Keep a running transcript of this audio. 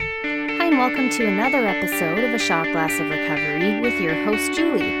welcome to another episode of A Shot Glass of Recovery with your host,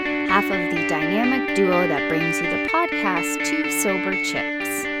 Julie, half of the dynamic duo that brings you the podcast, Two Sober Chicks.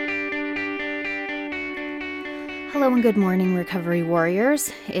 Hello and good morning, Recovery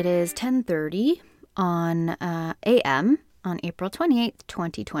Warriors. It is 10:30 on a.m. on April 28th,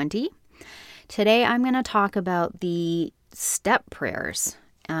 2020. Today I'm going to talk about the step prayers.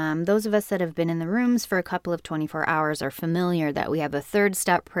 Those of us that have been in the rooms for a couple of 24 hours are familiar that we have a 3rd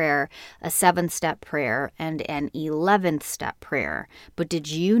step prayer, a 7th step prayer, and an 11th step prayer. But did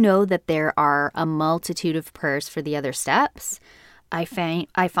you know that there are a multitude of prayers for the other steps? I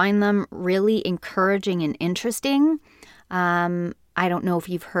find them really encouraging and interesting. I don't know if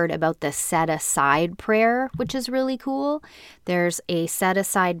you've heard about the set aside prayer, which is really cool. There's a set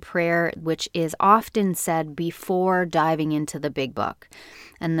aside prayer which is often said before diving into the big book.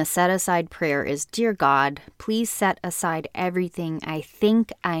 And the set aside prayer is, "Dear God, please set aside everything I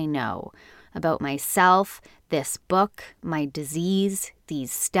think I know about myself, this book, my disease,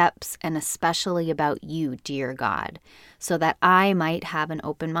 these steps, and especially about you, dear God, so that I might have an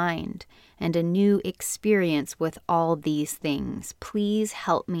open mind and a new experience with all these things. Please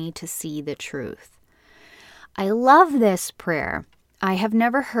help me to see the truth." I love this prayer. I have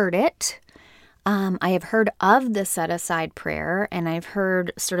never heard it. I have heard of the set-aside prayer, and I've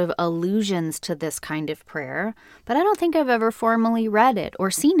heard sort of allusions to this kind of prayer, but I don't think I've ever formally read it or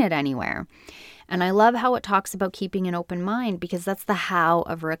seen it anywhere. And I love how it talks about keeping an open mind, because that's the how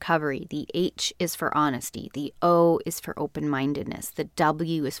of recovery. The H is for honesty. The O is for open-mindedness. The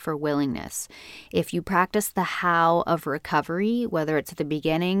W is for willingness. If you practice the how of recovery, whether it's at the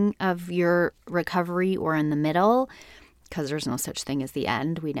beginning of your recovery or in the middle, because there's no such thing as the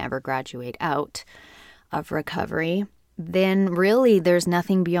end, we never graduate out of recovery, then really there's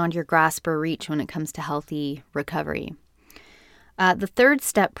nothing beyond your grasp or reach when it comes to healthy recovery. The 3rd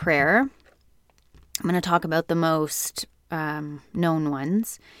step prayer, I'm going to talk about the most known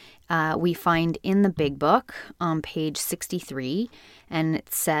ones. We find in the big book on page 63, and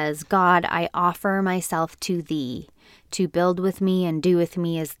it says, "God, I offer myself to thee, to build with me and do with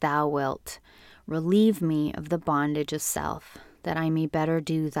me as thou wilt. Relieve me of the bondage of self, that I may better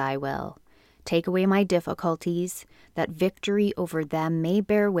do thy will. Take away my difficulties, that victory over them may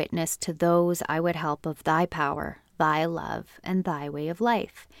bear witness to those I would help of thy power, thy love, and thy way of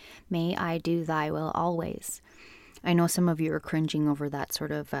life. May I do thy will always." I know some of you are cringing over that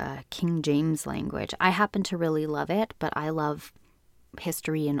sort of King James language. I happen to really love it, but I love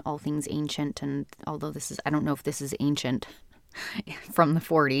history and all things ancient. And although I don't know if this is ancient from the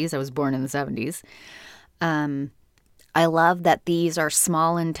 40s, I was born in the 70s. I love that these are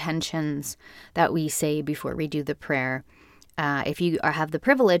small intentions that we say before we do the prayer. If you have the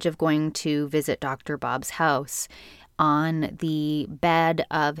privilege of going to visit Dr. Bob's house, on the bed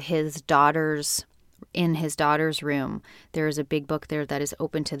of in his daughter's room, there is a big book there that is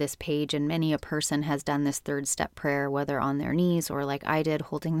open to this page, and many a person has done this 3rd step prayer, whether on their knees or like I did,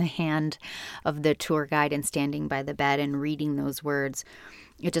 holding the hand of the tour guide and standing by the bed and reading those words.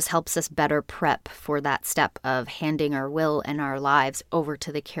 It just helps us better prep for that step of handing our will and our lives over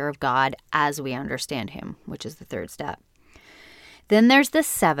to the care of God as we understand Him, which is the 3rd step. Then there's the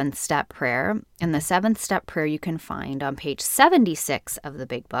 7th step prayer, and the 7th step prayer you can find on page 76 of the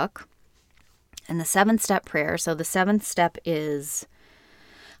big book. And the 7th step prayer, so the 7th step is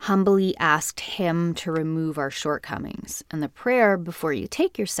humbly asked Him to remove our shortcomings. And the prayer before you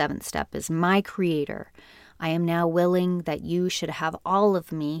take your 7th step is, "My Creator, I am now willing that you should have all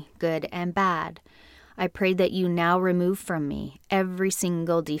of me, good and bad. I pray that you now remove from me every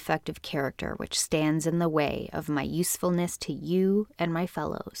single defective character which stands in the way of my usefulness to you and my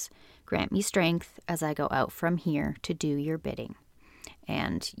fellows. Grant me strength as I go out from here to do your bidding."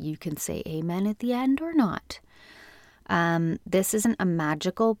 And you can say amen at the end or not. This isn't a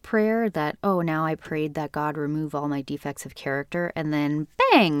magical prayer that, now I prayed that God remove all my defects of character, and then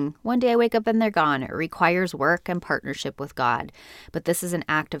bang, one day I wake up and they're gone. It requires work and partnership with God. But this is an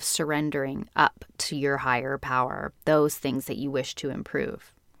act of surrendering up to your higher power, those things that you wish to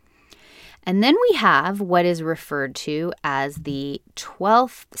improve. And then we have what is referred to as the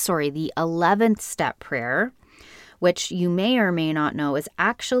 11th step prayer, which you may or may not know is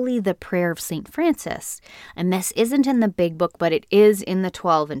actually the prayer of St. Francis. And this isn't in the big book, but it is in the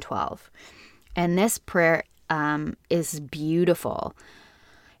 12 and 12. And this prayer is beautiful.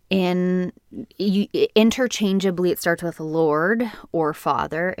 Interchangeably, it starts with Lord or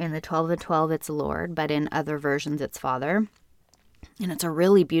Father. In the 12 and 12, it's Lord, but in other versions, it's Father. And it's a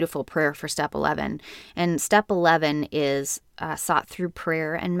really beautiful prayer for step 11. And step 11 is sought through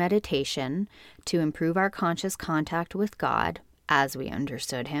prayer and meditation to improve our conscious contact with God as we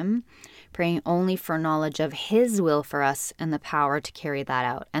understood him, praying only for knowledge of his will for us and the power to carry that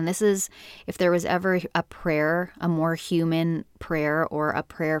out. And this is, if there was ever a prayer, a more human prayer, or a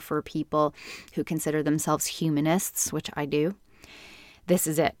prayer for people who consider themselves humanists, which I do, this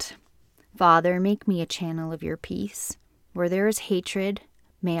is it. Father, make me a channel of your peace. Where there is hatred,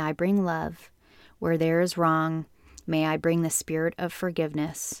 may I bring love. Where there is wrong, may I bring the spirit of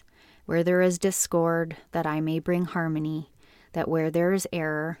forgiveness. Where there is discord, that I may bring harmony. That where there is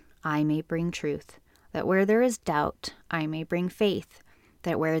error, I may bring truth. That where there is doubt, I may bring faith.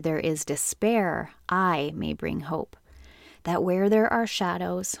 That where there is despair, I may bring hope. That where there are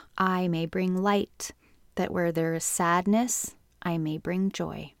shadows, I may bring light. That where there is sadness, I may bring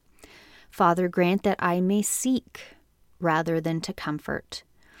joy. Father, grant that I may seek rather than to comfort.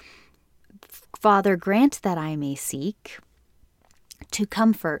 Father, grant that I may seek to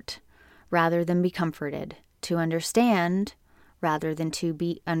comfort rather than be comforted, to understand rather than to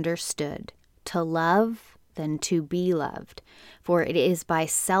be understood, to love than to be loved. For it is by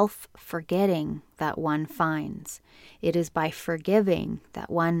self-forgetting that one finds. It is by forgiving that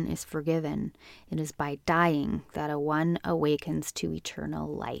one is forgiven. It is by dying that a one awakens to eternal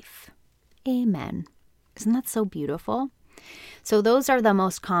life. Amen. Isn't that so beautiful? So those are the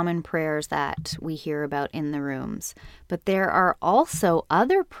most common prayers that we hear about in the rooms. But there are also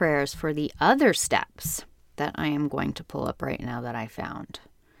other prayers for the other steps that I am going to pull up right now that I found.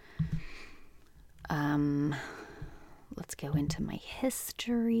 Let's go into my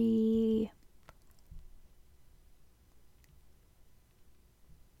history.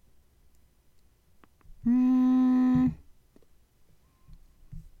 I'm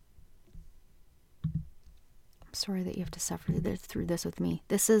sorry that you have to suffer through this with me.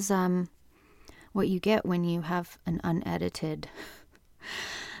 This is what you get when you have an unedited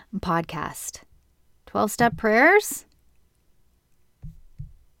podcast. 12-step prayers?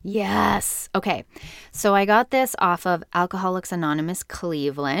 Yes. Okay. So I got this off of Alcoholics Anonymous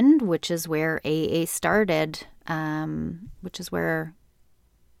Cleveland, which is where AA started, which is where,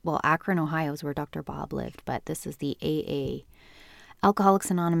 well, Akron, Ohio is where Dr. Bob lived, but this is the AA,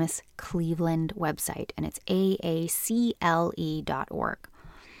 Alcoholics Anonymous Cleveland website, and it's aacle.org.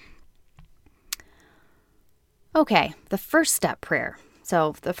 Okay, the first step prayer.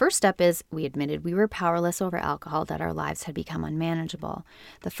 So the first step is we admitted we were powerless over alcohol, that our lives had become unmanageable.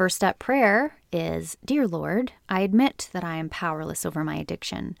 The first step prayer is, Dear Lord, I admit that I am powerless over my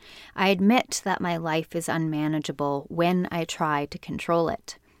addiction. I admit that my life is unmanageable when I try to control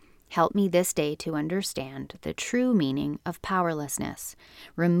it. Help me this day to understand the true meaning of powerlessness.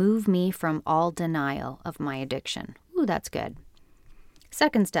 Remove me from all denial of my addiction. Ooh, that's good.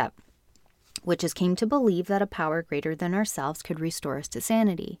 Second step, which is came to believe that a power greater than ourselves could restore us to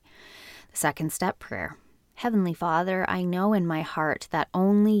sanity. The second step prayer. Heavenly Father, I know in my heart that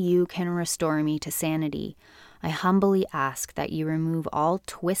only you can restore me to sanity. I humbly ask that you remove all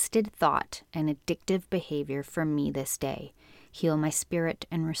twisted thought and addictive behavior from me this day. Heal my spirit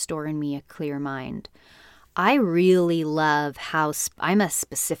and restore in me a clear mind. I really love how I'm a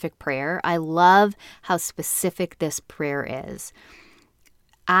specific prayer. I love how specific this prayer is.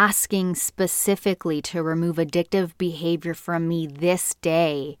 Asking specifically to remove addictive behavior from me this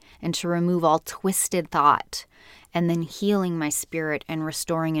day and to remove all twisted thought, and then healing my spirit and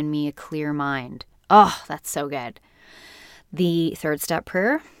restoring in me a clear mind. Oh, that's so good. The third step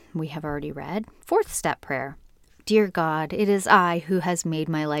prayer we have already read. Fourth step prayer. Dear God, it is I who has made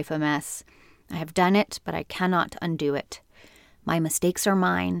my life a mess. I have done it, but I cannot undo it. My mistakes are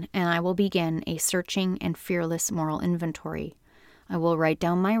mine, and I will begin a searching and fearless moral inventory. I will write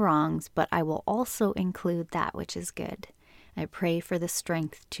down my wrongs, but I will also include that which is good. I pray for the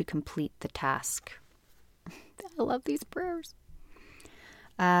strength to complete the task. I love these prayers.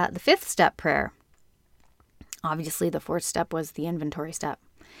 The fifth step prayer. Obviously, the fourth step was the inventory step.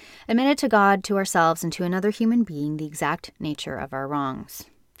 Admit to God, to ourselves, and to another human being the exact nature of our wrongs.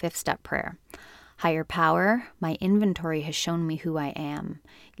 Fifth step prayer. Higher power, my inventory has shown me who I am,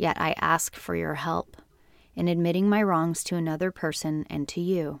 yet I ask for your help in admitting my wrongs to another person and to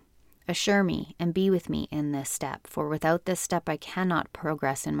you. Assure me and be with me in this step, for without this step I cannot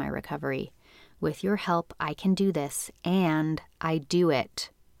progress in my recovery. With your help, I can do this, and I do it.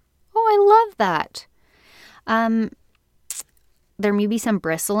 Oh, I love that. There may be some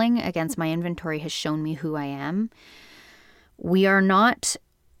bristling against my inventory has shown me who I am. We are not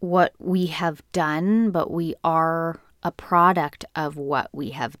what we have done, but we are a product of what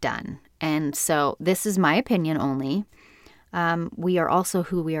we have done. And so this is my opinion only. We are also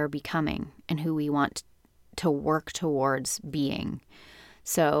who we are becoming and who we want to work towards being.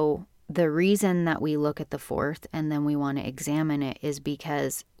 So the reason that we look at the fourth and then we want to examine it is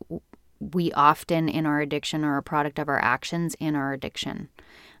because we often in our addiction are a product of our actions in our addiction.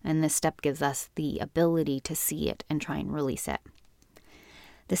 And this step gives us the ability to see it and try and release it.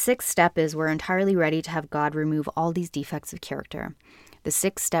 The sixth step is we're entirely ready to have God remove all these defects of character. The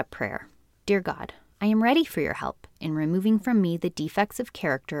sixth step prayer. Dear God, I am ready for your help in removing from me the defects of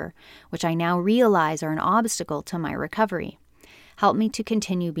character, which I now realize are an obstacle to my recovery. Help me to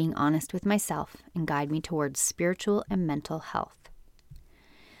continue being honest with myself and guide me towards spiritual and mental health.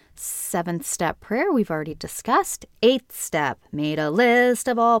 Seventh step prayer we've already discussed. Eighth step, made a list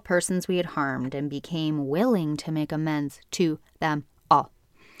of all persons we had harmed and became willing to make amends to them all.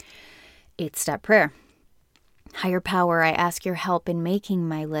 Eighth step prayer. Higher power, I ask your help in making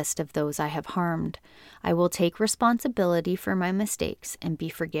my list of those I have harmed. I will take responsibility for my mistakes and be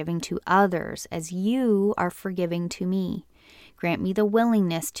forgiving to others as you are forgiving to me. Grant me the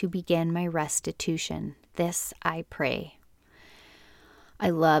willingness to begin my restitution. This I pray. I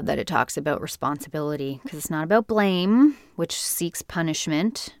love that it talks about responsibility because it's not about blame, which seeks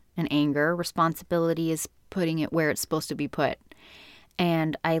punishment and anger. Responsibility is putting it where it's supposed to be put.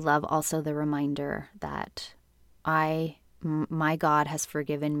 And I love also the reminder that my God has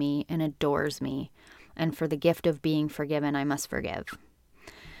forgiven me and adores me. And for the gift of being forgiven, I must forgive.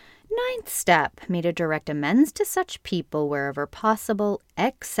 Ninth step, made a direct amends to such people wherever possible,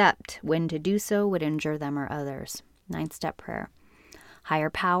 except when to do so would injure them or others. Ninth step prayer.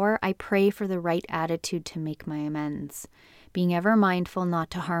 Higher power, I pray for the right attitude to make my amends, being ever mindful not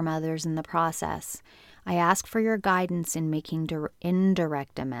to harm others in the process. I ask for your guidance in making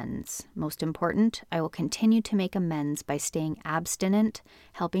indirect amends. Most important, I will continue to make amends by staying abstinent,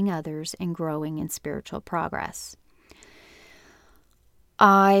 helping others, and growing in spiritual progress.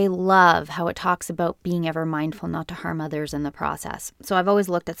 I love how it talks about being ever mindful not to harm others in the process. So I've always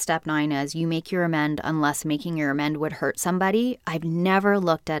looked at step 9 as you make your amend unless making your amend would hurt somebody. I've never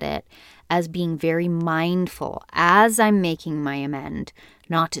looked at it as being very mindful as I'm making my amend,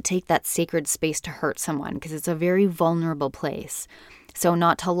 not to take that sacred space to hurt someone because it's a very vulnerable place. So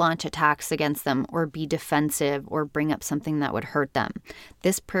not to launch attacks against them or be defensive or bring up something that would hurt them.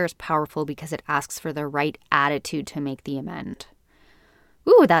 This prayer is powerful because it asks for the right attitude to make the amend.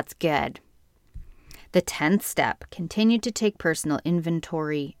 Ooh, that's good. The 10th step, continue to take personal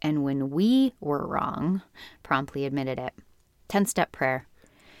inventory and when we were wrong, promptly admitted it. 10th step prayer.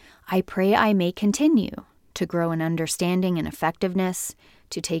 I pray I may continue to grow in understanding and effectiveness,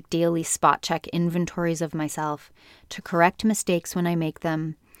 to take daily spot check inventories of myself, to correct mistakes when I make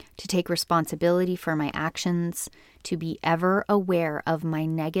them, to take responsibility for my actions, to be ever aware of my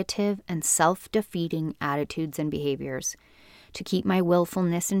negative and self-defeating attitudes and behaviors, to keep my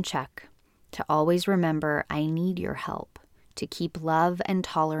willfulness in check, to always remember I need your help, to keep love and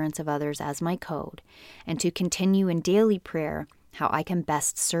tolerance of others as my code, and to continue in daily prayer how I can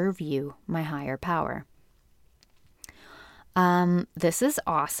best serve you, my higher power. This is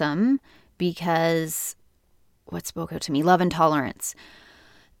awesome because what spoke out to me? Love and tolerance.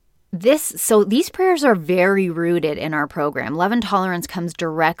 So these prayers are very rooted in our program. Love and tolerance comes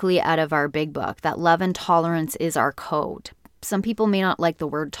directly out of our big book, that love and tolerance is our code. Some people may not like the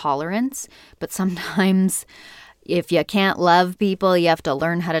word tolerance, but sometimes if you can't love people, you have to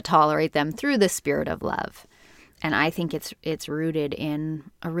learn how to tolerate them through the spirit of love. And I think it's rooted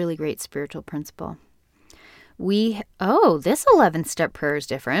in a really great spiritual principle. This 11th step prayer is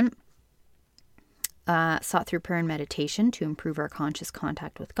different. Sought through prayer and meditation to improve our conscious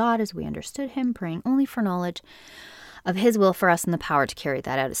contact with God as we understood Him, praying only for knowledge of His will for us and the power to carry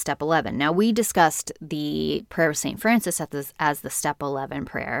that out as step 11. Now, we discussed the prayer of St. Francis as the step 11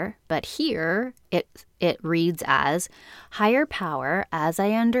 prayer, but here it reads as, Higher power, as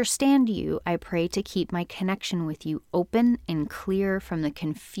I understand you, I pray to keep my connection with you open and clear from the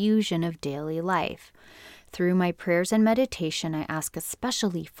confusion of daily life. Through my prayers and meditation, I ask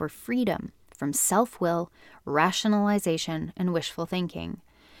especially for freedom from self-will, rationalization, and wishful thinking.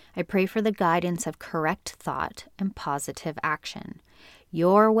 I pray for the guidance of correct thought and positive action.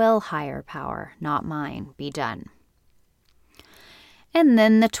 Your will, higher power, not mine, be done. And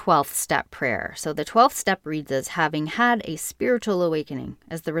then the 12th step prayer. So the 12th step reads as, having had a spiritual awakening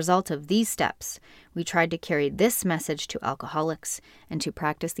as the result of these steps, we tried to carry this message to alcoholics and to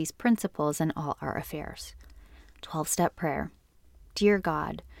practice these principles in all our affairs. 12-step prayer. Dear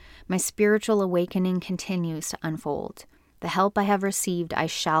God, my spiritual awakening continues to unfold. The help I have received I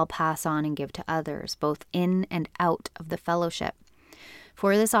shall pass on and give to others, both in and out of the fellowship.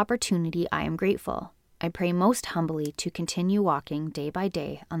 For this opportunity I am grateful. I pray most humbly to continue walking day by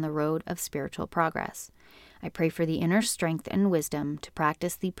day on the road of spiritual progress. I pray for the inner strength and wisdom to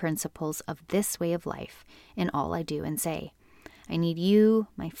practice the principles of this way of life in all I do and say. I need you,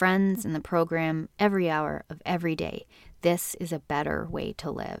 my friends, and the program every hour of every day. This is a better way to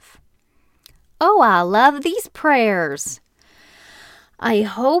live. Oh, I love these prayers. I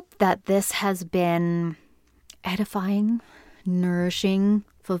hope that this has been edifying, nourishing,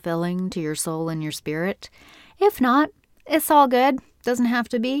 fulfilling to your soul and your spirit. If not, it's all good. Doesn't have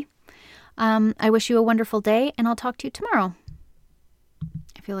to be. I wish you a wonderful day, and I'll talk to you tomorrow.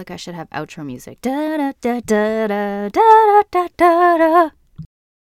 I feel like I should have outro music. Da da da da da da da da da.